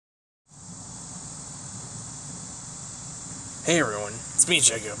Hey everyone, it's me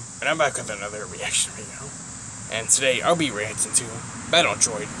Jacob, and I'm back with another reaction video. And today I'll be reacting to Battle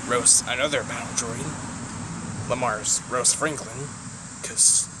Droid roast another Battle Droid, Lamar's roast Franklin,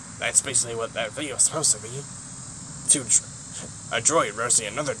 because that's basically what that video is supposed to be. A droid roasting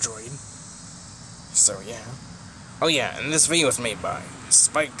another droid. So yeah. Oh yeah, and this video was made by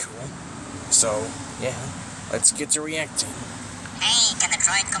Spike Cool. So yeah, let's get to reacting. Hey, can the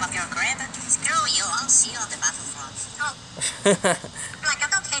droid come up your crib? Screw you, I'll see you on the battlefront. Oh. Clanka,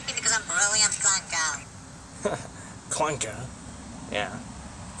 don't hate me because I'm brilliant, Clanka. Clanka? Yeah.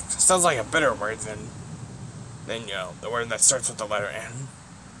 Sounds like a better word than the word that starts with the letter N.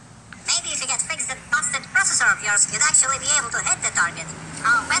 Maybe if you get fixed that busted processor of yours, you'd actually be able to hit the target.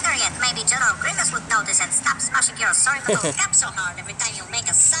 Or better yet, maybe General Grievous would notice and stop smashing your sorry little cap so hard every time you make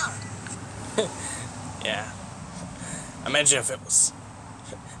a sound. Yeah. Imagine if it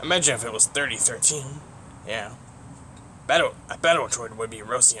was 3013. Yeah. A battle droid would be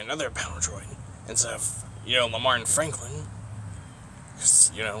roasting another battle droid instead of, Lamar and Franklin.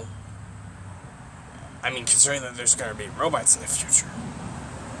 Because, I mean, considering that there's going to be robots in the future.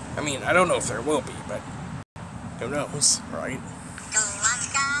 I mean, I don't know if there will be, but who knows, right?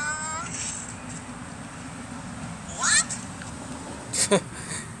 Clanka? What?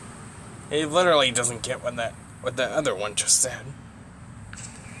 He literally doesn't get what the other one just said.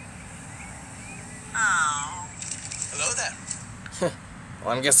 Oh. Hello there.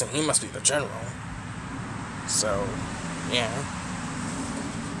 Well, I'm guessing he must be the general. So, yeah.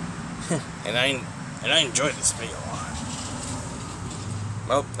 and I enjoyed this video a lot.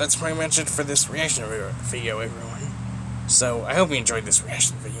 Well, that's pretty much it for this reaction video, everyone. So, I hope you enjoyed this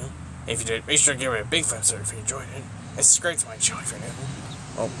reaction video. If you did, make sure to give it a big thumbs up if you enjoyed it. And subscribe to my channel if you're new.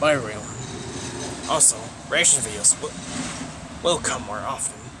 Well, bye everyone. Also, reaction videos will come more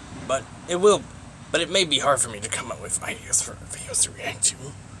often, but it may be hard for me to come up with ideas for videos to react to.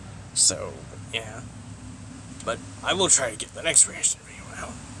 So, yeah. But I will try to get the next reaction video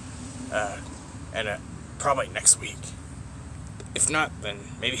out. Probably next week. If not, then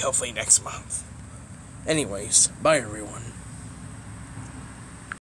maybe hopefully next month. Anyways, bye everyone.